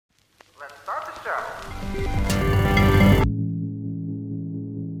Whiskey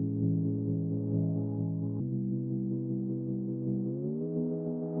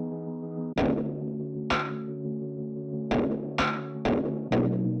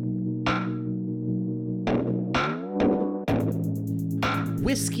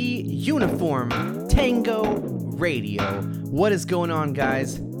Uniform Tango Radio. What is going on,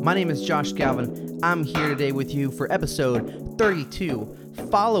 guys? My name is Josh Galvin. I'm here today with you for episode 32,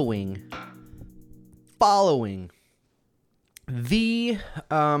 following the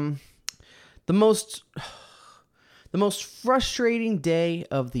most frustrating day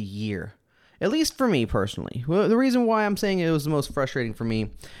of the year, at least for me personally. Well, the reason why I'm saying it was the most frustrating for me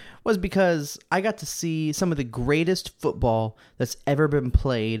was because I got to see some of the greatest football that's ever been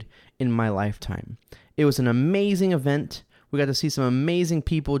played in my lifetime. It was an amazing event. We got to see some amazing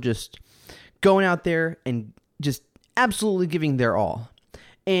people just going out there and just absolutely giving their all.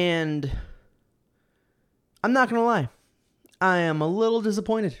 And I'm not going to lie, I am a little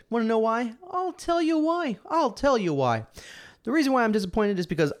disappointed. Want to know why? I'll tell you why. The reason why I'm disappointed is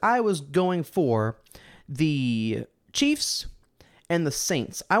because I was going for the Chiefs and the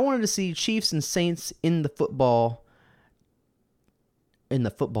Saints. I wanted to see Chiefs and Saints in the Super Bowl.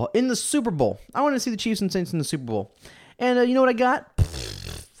 I wanted to see the Chiefs and Saints in the Super Bowl. And you know what I got?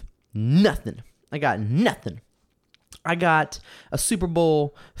 Nothing. I got nothing. I got a Super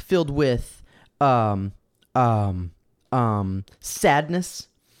Bowl filled with sadness.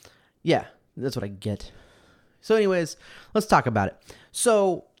 Yeah, that's what I get. So anyways, let's talk about it.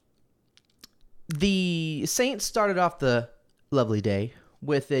 So the Saints started off the lovely day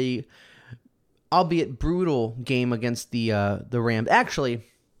with a albeit brutal game against the Rams. Actually,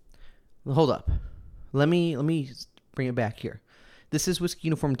 hold up. Let me bring it back here. This is Whiskey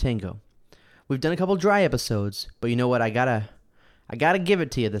Uniform Tango. We've done a couple dry episodes, but you know what? I gotta give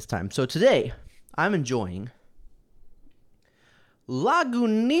it to you this time. So today, I'm enjoying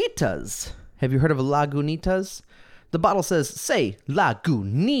Lagunitas. Have you heard of Lagunitas? The bottle says, say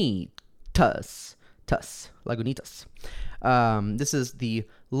Lagunitas. Lagunitas. This is the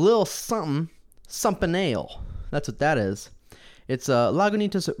Lil Something Ale. That's what that is. It's a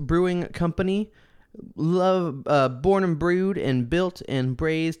Lagunitas Brewing Company. Born and brewed and built and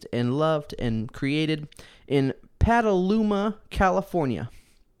braised and loved and created in Petaluma, California,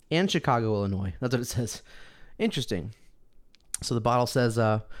 and Chicago, Illinois. That's what it says. Interesting. So the bottle says,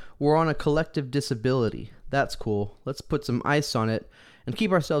 we're on a collective disability. That's cool. Let's put some ice on it and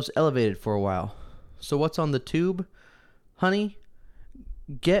keep ourselves elevated for a while. So what's on the tube? Honey,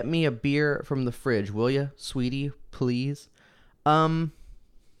 get me a beer from the fridge, will ya, sweetie, please?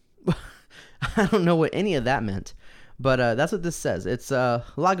 I don't know what any of that meant, but that's what this says. It's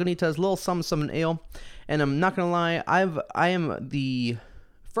Lagunitas Little Something Ale, and I'm not gonna lie, I am the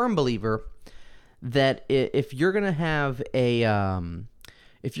firm believer that if you're gonna have a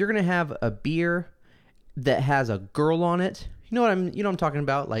beer that has a girl on it, you know what I'm talking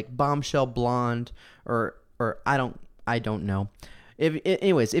about, like Bombshell Blonde or I don't know.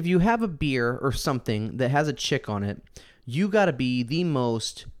 Anyways, if you have a beer or something that has a chick on it, you got to be the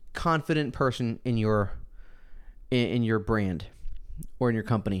most confident person in your brand or in your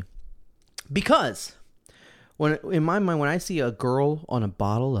company. Because in my mind, when I see a girl on a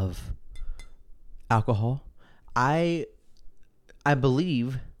bottle of alcohol, I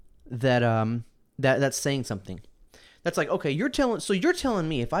believe that that's saying something. That's like, okay, you're telling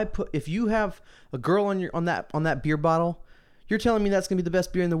me if you have a girl on that beer bottle, you're telling me that's gonna be the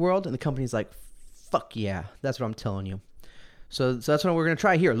best beer in the world, and the company's like, fuck yeah, that's what I'm telling you. So that's what we're gonna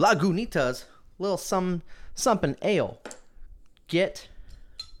try here. Lagunitas, little something ale. Get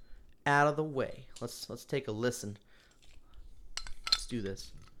out of the way. Let's take a listen. Let's do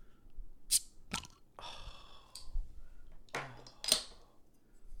this.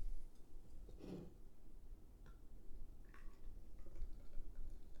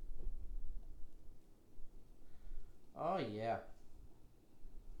 Oh, yeah.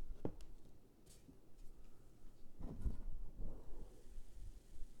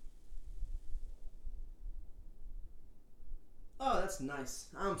 Oh, that's nice.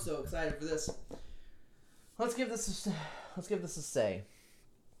 I'm so excited for this. Let's give this a say.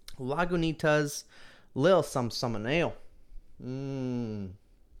 Lagunitas Lil Something Ale. You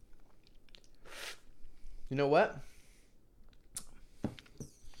know what?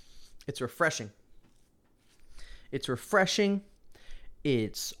 It's refreshing. It's refreshing.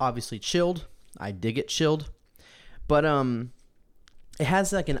 It's obviously chilled. I dig it chilled. But it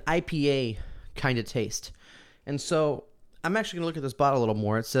has like an IPA kind of taste. And so I'm actually going to look at this bottle a little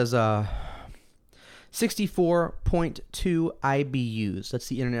more. It says 64.2 IBUs. That's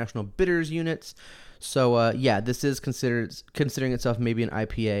the International Bitters Units. So, yeah, this is considering itself maybe an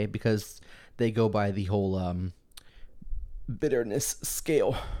IPA because they go by the whole bitterness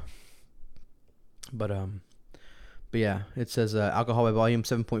scale. But yeah, it says alcohol by volume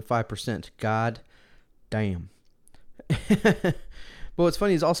 7.5%. God damn. But what's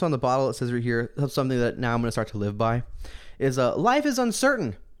funny is also on the bottle, it says right here, something that now I'm going to start to live by, is life is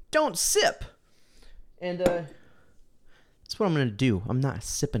uncertain. Don't sip. And that's what I'm going to do. I'm not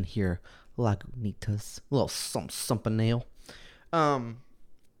sipping here, Lagunitas. A little something nail.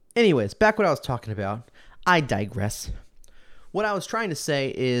 Anyways, back what I was talking about. I digress. What I was trying to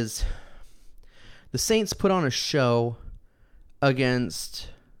say is the Saints put on a show against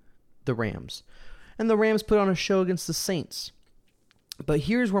the Rams. And the Rams put on a show against the Saints. But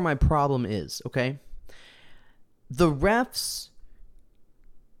here's where my problem is, okay? The refs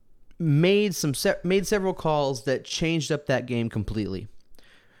made several calls that changed up that game completely.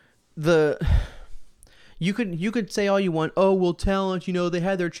 You could say all you want, oh, well, talent, they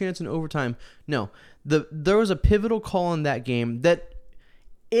had their chance in overtime. No. There was a pivotal call in that game that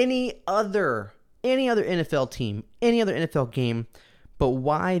any other NFL team, any other NFL game, but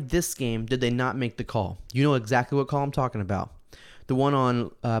why this game did they not make the call? You know exactly what call I'm talking about. The one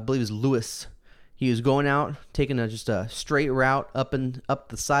on, I believe, is Lewis. He was going out, taking just a straight route up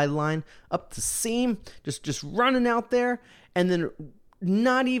the sideline, up the seam, just running out there, and then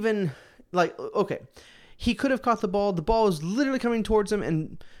not even okay. He could have caught the ball. The ball was literally coming towards him,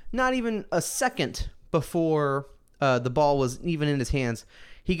 and not even a second before the ball was even in his hands,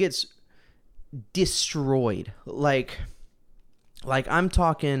 he gets destroyed. Like I'm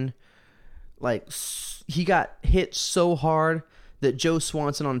talking, he got hit so hard that Joe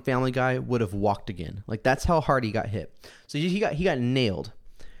Swanson on Family Guy would have walked again. That's how hard he got hit. So he got nailed.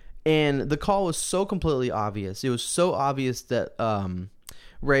 And the call was so completely obvious. It was so obvious that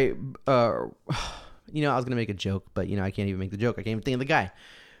Ray, I was going to make a joke, but, I can't even make the joke. I can't even think of the guy.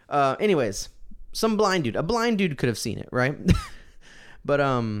 Anyways, a blind dude could have seen it, right? but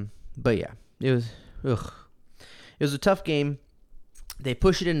yeah, it was a tough game. They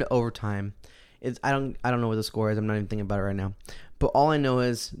push it into overtime. I don't know what the score is. I'm not even thinking about it right now. But all I know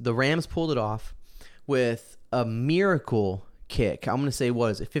is the Rams pulled it off with a miracle kick. I'm going to say, what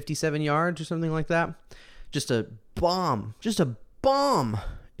is it, 57 yards or something like that? Just a bomb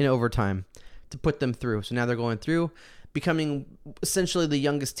in overtime to put them through. So now they're going through, becoming essentially the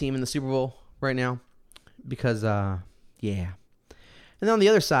youngest team in the Super Bowl right now because, yeah. And then on the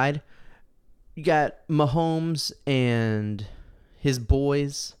other side, you got Mahomes and his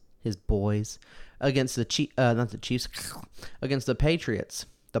boys against against the Patriots.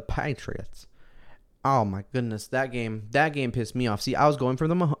 The Patriots. Oh my goodness, that game pissed me off. See, I was going for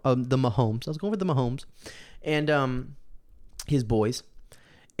the Mahomes. I was going for the Mahomes and his boys.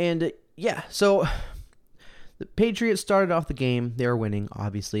 And yeah, so the Patriots started off the game. They were winning,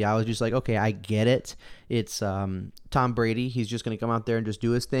 obviously. I was just like, okay, I get it. It's Tom Brady. He's just going to come out there and just do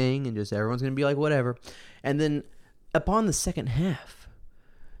his thing, and just everyone's going to be like, whatever. And then upon the second half,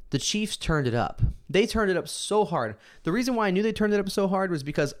 the Chiefs turned it up. They turned it up so hard. The reason why I knew they turned it up so hard was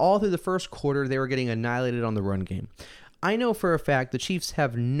because all through the first quarter, they were getting annihilated on the run game. I know for a fact the Chiefs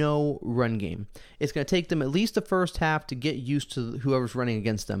have no run game. It's going to take them at least the first half to get used to whoever's running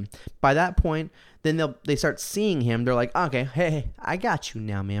against them. By that point, then they start seeing him. They're like, okay, hey, I got you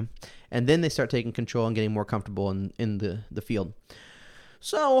now, man. And then they start taking control and getting more comfortable in the field.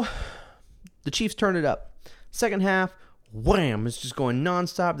 So the Chiefs turned it up. Second half, wham, it's just going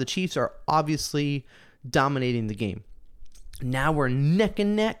nonstop. The Chiefs are obviously dominating the game. Now we're neck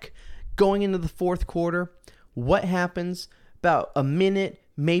and neck going into the fourth quarter. What happens? About a minute,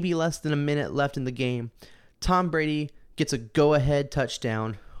 maybe less than a minute left in the game. Tom Brady gets a go-ahead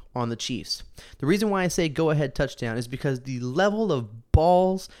touchdown on the Chiefs. The reason why I say go-ahead touchdown is because the level of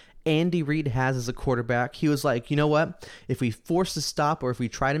balls Andy Reid has as a quarterback, he was like, you know what? If we force a stop or if we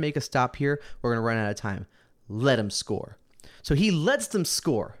try to make a stop here, we're going to run out of time. Let him score. So he lets them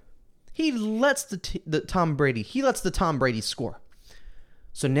score. He lets the Tom Brady score.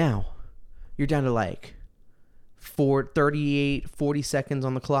 So now you're down to 40 seconds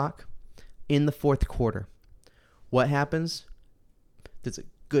on the clock in the fourth quarter. What happens? There's a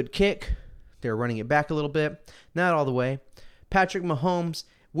good kick. They're running it back a little bit. Not all the way. Patrick Mahomes,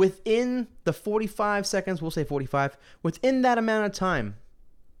 within the 45 seconds, we'll say 45, within that amount of time,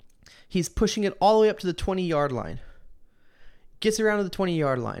 he's pushing it all the way up to the 20-yard line. Gets around to the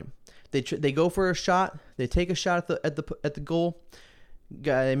 20-yard line. They go for a shot. They take a shot at the goal.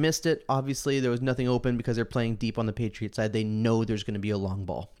 They missed it. Obviously, there was nothing open because they're playing deep on the Patriots side. They know there's going to be a long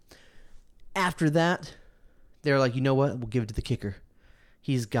ball. After that, they're like, you know what? We'll give it to the kicker.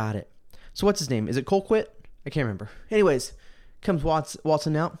 He's got it. So what's his name? Is it Colquitt? I can't remember. Anyways, comes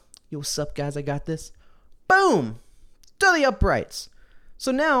waltzing out. Yo, what's up, guys? I got this. Boom! To the uprights.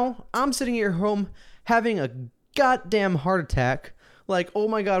 So now I'm sitting here home having a goddamn heart attack. Like, oh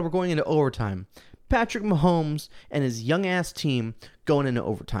my God, we're going into overtime. Patrick Mahomes and his young ass team going into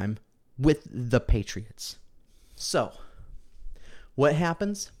overtime with the Patriots. So, what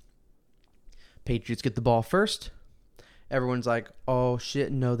happens? Patriots get the ball first. Everyone's like, oh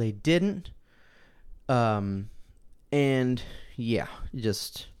shit, no they didn't. And yeah,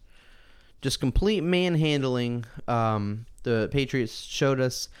 just complete manhandling. The Patriots showed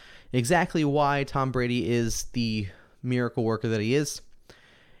us exactly why Tom Brady is the miracle worker that he is.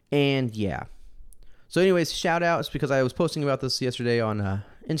 And yeah. So anyways, shout outs, because I was posting about this yesterday on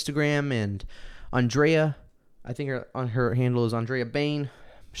Instagram, and Andrea, I think her handle is Andrea Bain.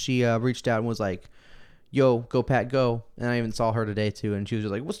 She reached out and was like, yo, go Pat, go. And I even saw her today too, and she was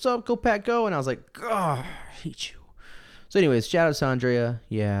just like, what's up, go Pat, go. And I was like, oh, I hate you. So anyways, shout out to Andrea.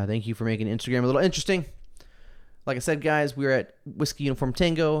 Yeah, thank you for making Instagram a little interesting. Like I said, guys, we're at Whiskey Uniform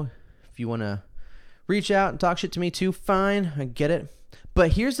Tango. If you want to reach out and talk shit to me too, fine, I get it.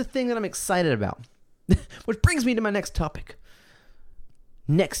 But here's the thing that I'm excited about, which brings me to my next topic.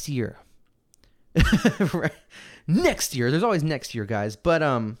 Next year. Right. Next year. There's always next year, guys. But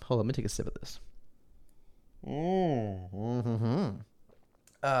hold on, let me take a sip of this.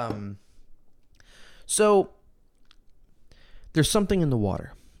 So there's something in the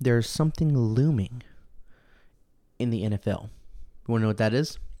water. There's something looming in the NFL. You want to know what that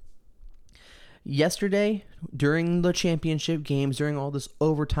is? Yesterday, during the championship games, during all this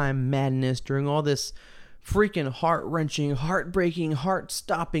overtime madness, during all this freaking heart-wrenching, heartbreaking,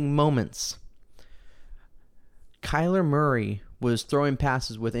 heart-stopping moments, Kyler Murray was throwing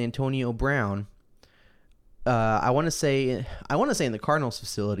passes with Antonio Brown. I want to say in the Cardinals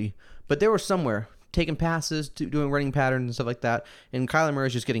facility, but they were somewhere taking passes, doing running patterns and stuff like that, and Kyler Murray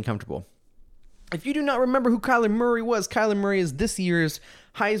is just getting comfortable. If you do not remember who Kyler Murray was, Kyler Murray is this year's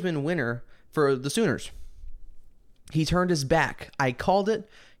Heisman winner for the Sooners. He turned his back. I called it.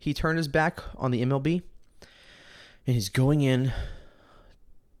 He turned his back on the MLB, and he's going in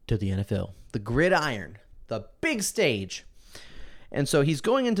to the NFL, the gridiron, the big stage. And so he's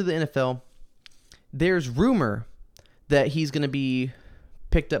going into the NFL. There's rumor that he's going to be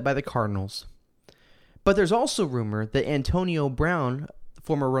picked up by the Cardinals. But there's also rumor that Antonio Brown,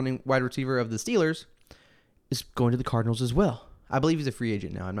 former running wide receiver of the Steelers, is going to the Cardinals as well. I believe he's a free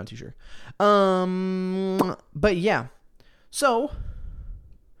agent now. I'm not too sure. But yeah. So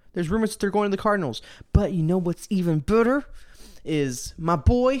there's rumors that they're going to the Cardinals. But you know what's even better is my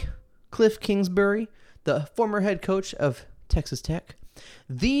boy, Cliff Kingsbury, the former head coach of Texas Tech,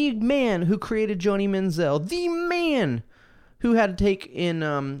 the man who created Johnny Manziel, the man who had to take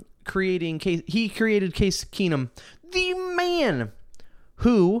in he created Case Keenum, the man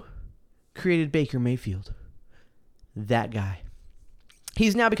who created Baker Mayfield. That guy.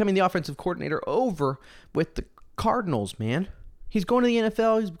 He's now becoming the offensive coordinator over with the Cardinals, man. He's going to the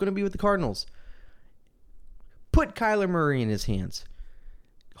NFL. He's going to be with the Cardinals. Put Kyler Murray in his hands.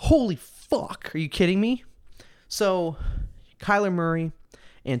 Holy fuck. Are you kidding me? So, Kyler Murray,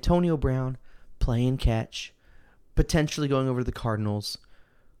 Antonio Brown, playing catch, potentially going over to the Cardinals.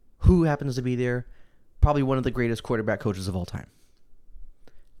 Who happens to be there? Probably one of the greatest quarterback coaches of all time.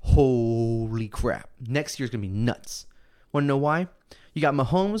 Holy crap. Next year's going to be nuts. Want to know why? You got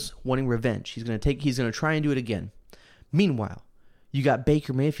Mahomes wanting revenge. He's going to try and do it again. Meanwhile, you got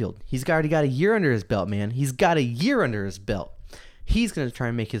Baker Mayfield. He's already got a year under his belt, man. He's got a year under his belt. He's going to try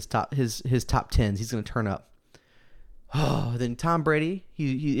and make his top 10s. He's going to turn up. Oh, then Tom Brady,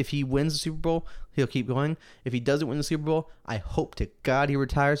 if he wins the Super Bowl, he'll keep going. If he doesn't win the Super Bowl, I hope to God he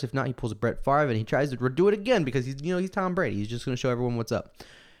retires. If not, he pulls a Brett Favre and he tries to do it again because he's Tom Brady. He's just going to show everyone what's up.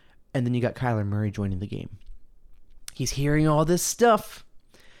 And then you got Kyler Murray joining the game. He's hearing all this stuff.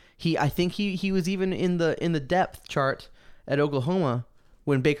 I think he was even in the depth chart at Oklahoma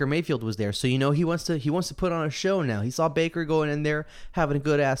when Baker Mayfield was there. So he wants to put on a show now. He saw Baker going in there having a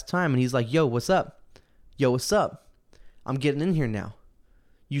good ass time, and he's like, "Yo, what's up? Yo, what's up? I'm getting in here now.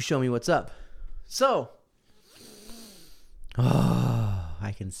 You show me what's up." So,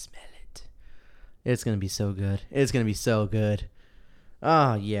 I can smell it. It's gonna be so good. It's gonna be so good.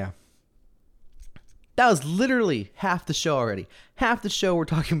 Oh yeah. That was literally half the show already. Half the show we're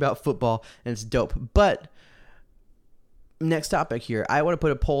talking about football, and it's dope. But next topic here. I want to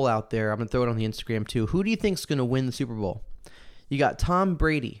put a poll out there. I'm going to throw it on the Instagram too. Who do you think is going to win the Super Bowl? You got Tom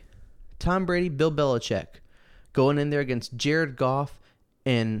Brady, Bill Belichick going in there against Jared Goff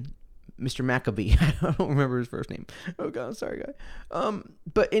and Mr. Maccabee. I don't remember his first name. Oh God, sorry guy.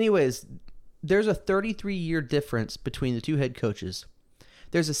 But anyways, there's a 33-year difference between the two head coaches.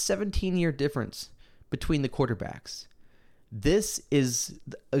 There's a 17-year difference between the quarterbacks. This is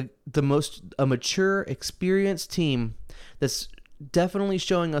the most mature, experienced team that's definitely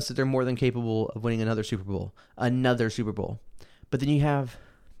showing us that they're more than capable of winning another Super Bowl. But then you have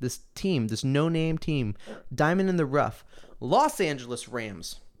this team, this no-name team, diamond in the rough, Los Angeles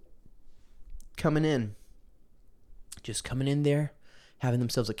Rams, coming in there, having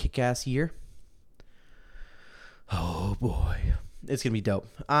themselves a kick-ass year. Oh boy, it's gonna be dope.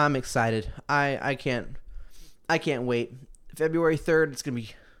 I'm excited. I can't wait. February 3rd, it's gonna be,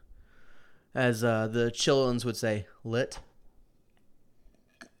 as the Chillins would say, lit.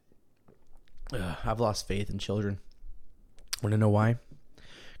 I've lost faith in children. Want to know why?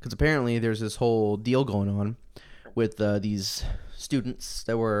 Because apparently there's this whole deal going on with these students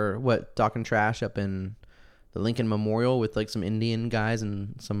that were talking trash up in the Lincoln Memorial with like some Indian guys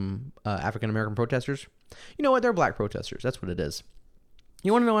and some African American protesters. You know what? They're black protesters. That's what it is.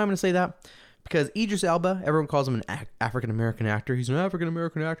 You want to know why I'm going to say that? Because Idris Elba, everyone calls him an African American actor. He's an African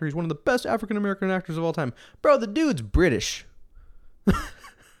American actor. He's one of the best African American actors of all time. Bro, the dude's British.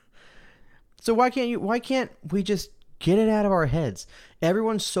 So why can't we just get it out of our heads?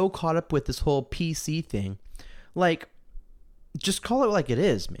 Everyone's so caught up with this whole PC thing. Like, just call it like it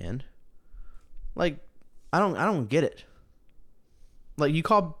is, man. Like, I don't get it. Like, you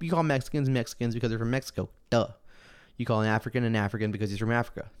call Mexicans because they're from Mexico. Duh. You call an African because he's from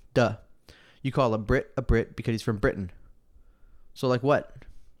Africa. Duh. You call a Brit because he's from Britain. So, like, what?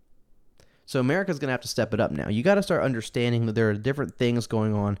 So America's going to have to step it up now. You got to start understanding that there are different things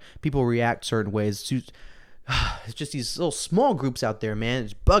going on. People react certain ways. It's just these little small groups out there, man.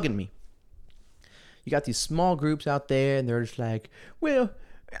 It's bugging me. You got these small groups out there, and they're just like, well,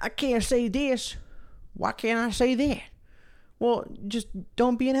 I can't say this. Why can't I say that? Well, just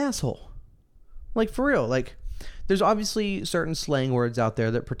don't be an asshole. Like, for real. Like, there's obviously certain slang words out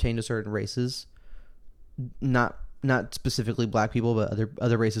there that pertain to certain races. Not specifically black people, but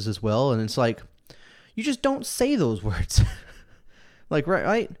other races as well. And it's like, you just don't say those words. Like,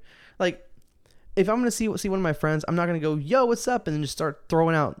 right? Like, if I'm going to see one of my friends, I'm not going to go, yo, what's up? And then just start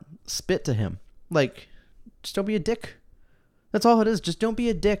throwing out spit to him. Like, just don't be a dick. That's all it is. Just don't be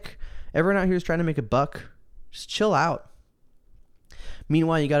a dick. Everyone out here is trying to make a buck. Just chill out.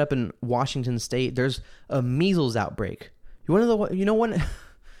 Meanwhile, you got up in Washington State, there's a measles outbreak. There's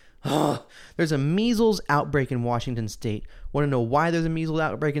a measles outbreak in Washington State. Want to know why there's a measles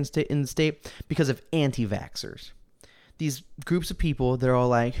outbreak in the state? Because of anti-vaxxers. These groups of people, they're all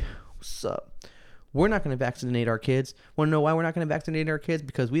like, what's up? We're not going to vaccinate our kids. Want to know why we're not going to vaccinate our kids?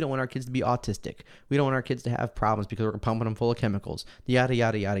 Because we don't want our kids to be autistic. We don't want our kids to have problems because we're pumping them full of chemicals. Yada,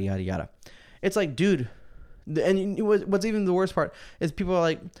 yada, yada, yada, yada. It's like, dude. And what's even the worst part is people are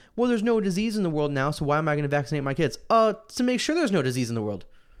like, well, there's no disease in the world now, so why am I going to vaccinate my kids? To make sure there's no disease in the world.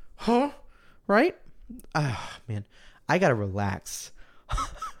 Huh? Right? Man, I gotta relax.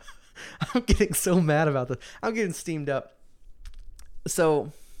 I'm getting so mad about this. I'm getting steamed up.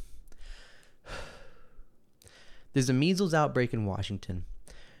 So, there's a measles outbreak in Washington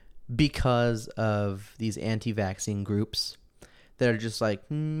because of these anti-vaccine groups that are just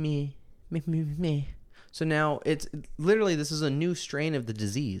like, me. So now it's literally, this is a new strain of the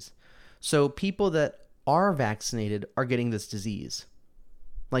disease. So people that are vaccinated are getting this disease.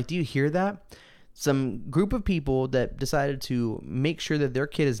 Like, do you hear that? Some group of people that decided to make sure that their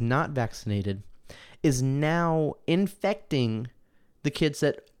kid is not vaccinated is now infecting the kids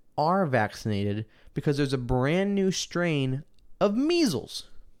that are vaccinated because there's a brand new strain of measles.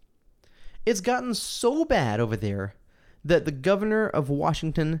 It's gotten so bad over there that the governor of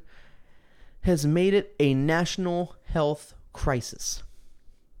Washington has made it a national health crisis.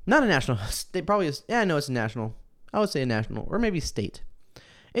 Not a national, it probably is, yeah, no, it's a national. I would say a national, or maybe state.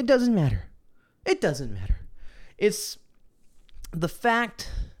 It doesn't matter. It's the fact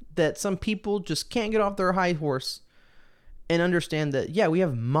that some people just can't get off their high horse and understand that, yeah, we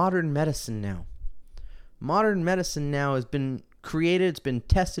have modern medicine now. Modern medicine now has been created, it's been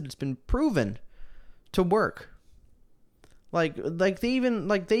tested, it's been proven to work. The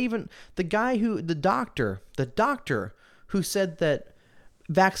doctor who said that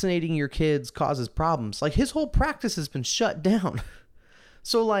vaccinating your kids causes problems, like, his whole practice has been shut down.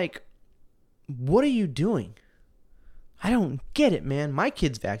 So, like, what are you doing? I don't get it, man. My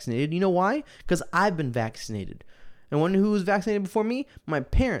kid's vaccinated. You know why? Because I've been vaccinated. And one who was vaccinated before me, my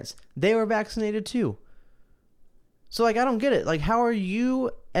parents, they were vaccinated too. So, like, I don't get it. Like, how are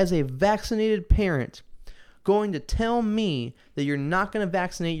you, as a vaccinated parent, going to tell me that you're not going to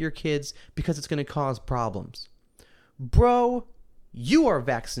vaccinate your kids because it's going to cause problems. Bro, you are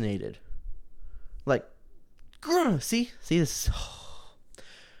vaccinated. Like, see this.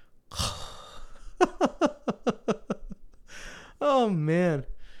 Oh man,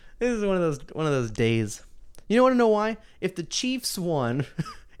 this is one of those days. You want to know why? If the Chiefs won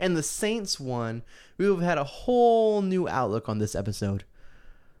and the Saints won, we would have had a whole new outlook on this episode.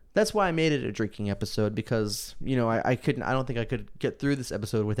 That's why I made it a drinking episode, because I don't think I could get through this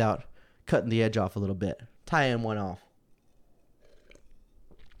episode without cutting the edge off a little bit, tying one off,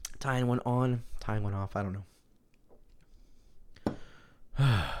 tying one on, tying one off. I don't know.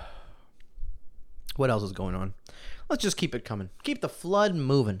 What else is going on? Let's just keep it coming. Keep the flood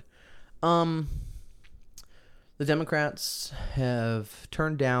moving. The Democrats have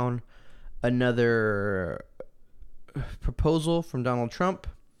turned down another proposal from Donald Trump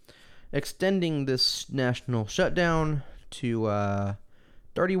extending this national shutdown to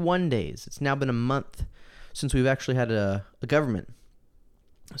 31 days. It's now been a month since we've actually had a government.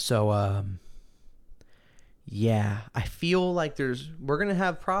 So, yeah, I feel like we're going to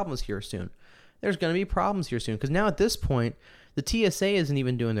have problems here soon. There's going to be problems here soon, because now at this point, the TSA isn't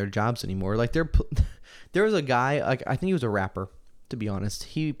even doing their jobs anymore. Like, there was a guy, like, I think he was a rapper, to be honest.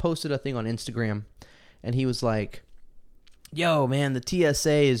 He posted a thing on Instagram, and he was like, yo, man, the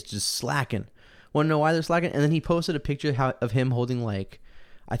TSA is just slacking. Want to know why they're slacking? And then he posted a picture of him holding, like,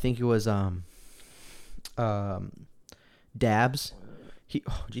 I think it was dabs. He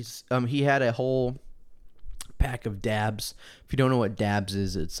had a whole pack of dabs. If you don't know what dabs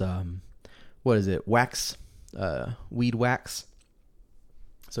is, it's what is it? Wax, weed wax.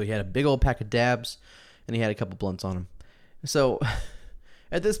 So he had a big old pack of dabs, and he had a couple blunts on him. So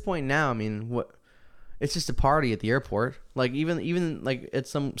at this point now, I mean, what? It's just a party at the airport. Like even like at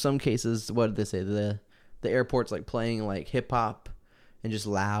some cases, what did they say? The airport's like playing like hip hop and just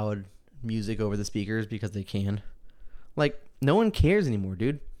loud music over the speakers because they can. Like, no one cares anymore,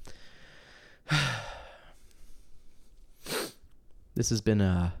 dude. This has been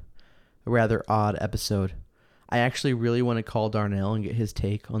a rather odd episode. I actually really want to call Darnell and get his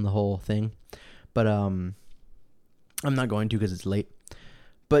take on the whole thing, but I'm not going to because it's late.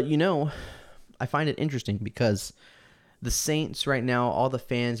 But I find it interesting because the Saints right now, all the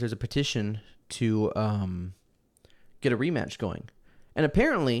fans, there's a petition to get a rematch going. And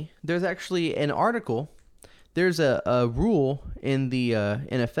apparently, there's actually an article, there's a rule in the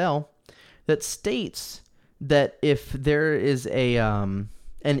NFL that states that if there is an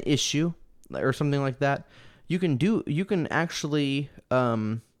issue or something like that, you can actually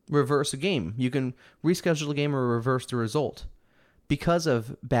reverse a game. You can reschedule a game or reverse the result because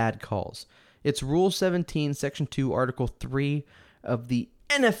of bad calls. It's Rule 17, Section 2, Article 3 of the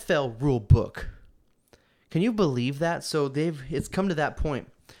NFL rule book. Can you believe that? So it's come to that point.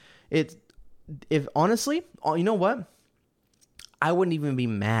 If honestly, you know what? I wouldn't even be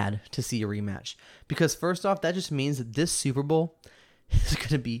mad to see a rematch, because first off, that just means that this Super Bowl is going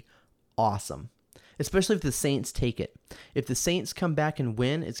to be awesome, especially if the Saints take it. If the Saints come back and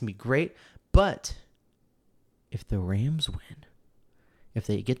win, it's going to be great. But if the Rams win, if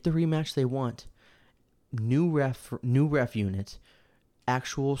they get the rematch they want, new ref unit,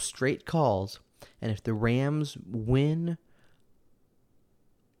 actual straight calls, and if the Rams win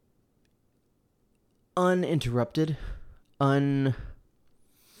uninterrupted,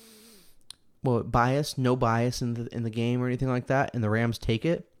 biased, no bias in the game or anything like that, and the Rams take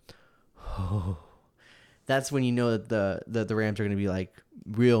it, that's when you know that the Rams are going to be like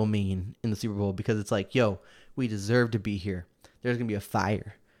real mean in the Super Bowl, because it's like, yo, we deserve to be here. There's going to be a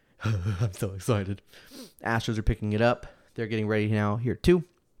fire. I'm so excited. Astros are picking it up. They're getting ready now here too.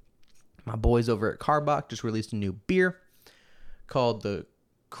 My boys over at Karbach just released a new beer called the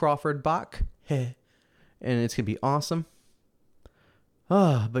Crawford Bach. And it's going to be awesome.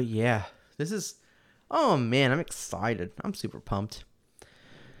 Oh, but yeah. Oh man, I'm excited. I'm super pumped.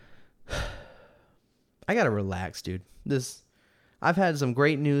 I got to relax, dude. I've had some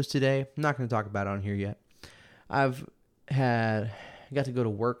great news today. I'm not going to talk about it on here yet. I got to go to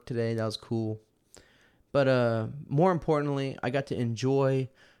work today. That was cool. But more importantly, I got to enjoy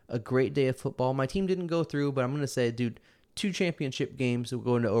a great day of football. My team didn't go through, but I'm going to say, dude, 2 championship games that will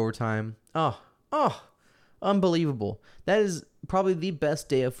go into overtime. Oh, unbelievable. That is probably the best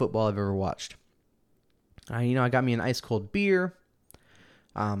day of football I've ever watched. I got me an ice cold beer.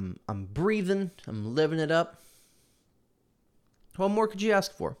 I'm breathing. I'm living it up. What more could you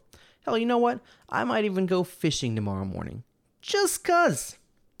ask for? Hell, you know what? I might even go fishing tomorrow morning. Just cuz.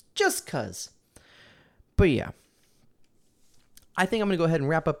 But yeah. I think I'm going to go ahead and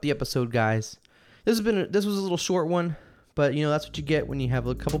wrap up the episode, guys. this was a little short one, but that's what you get when you have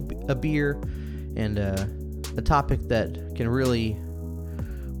a beer and a topic that can really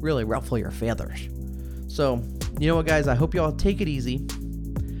ruffle your feathers. So, you know what, guys? I hope you all take it easy.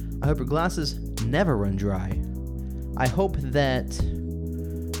 I hope your glasses never run dry. I hope that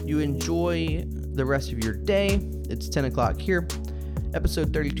you enjoy the rest of your day. It's 10 o'clock here.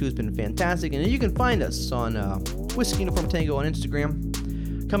 Episode 32 has been fantastic. And you can find us on Whiskey Uniform Tango on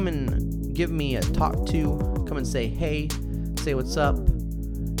Instagram. Come and give me a talk to. Come and say hey. Say what's up.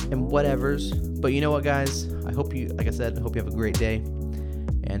 And whatevers. But you know what, guys? Like I said, I hope you have a great day.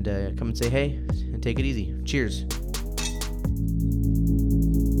 And come and say hey and take it easy. Cheers.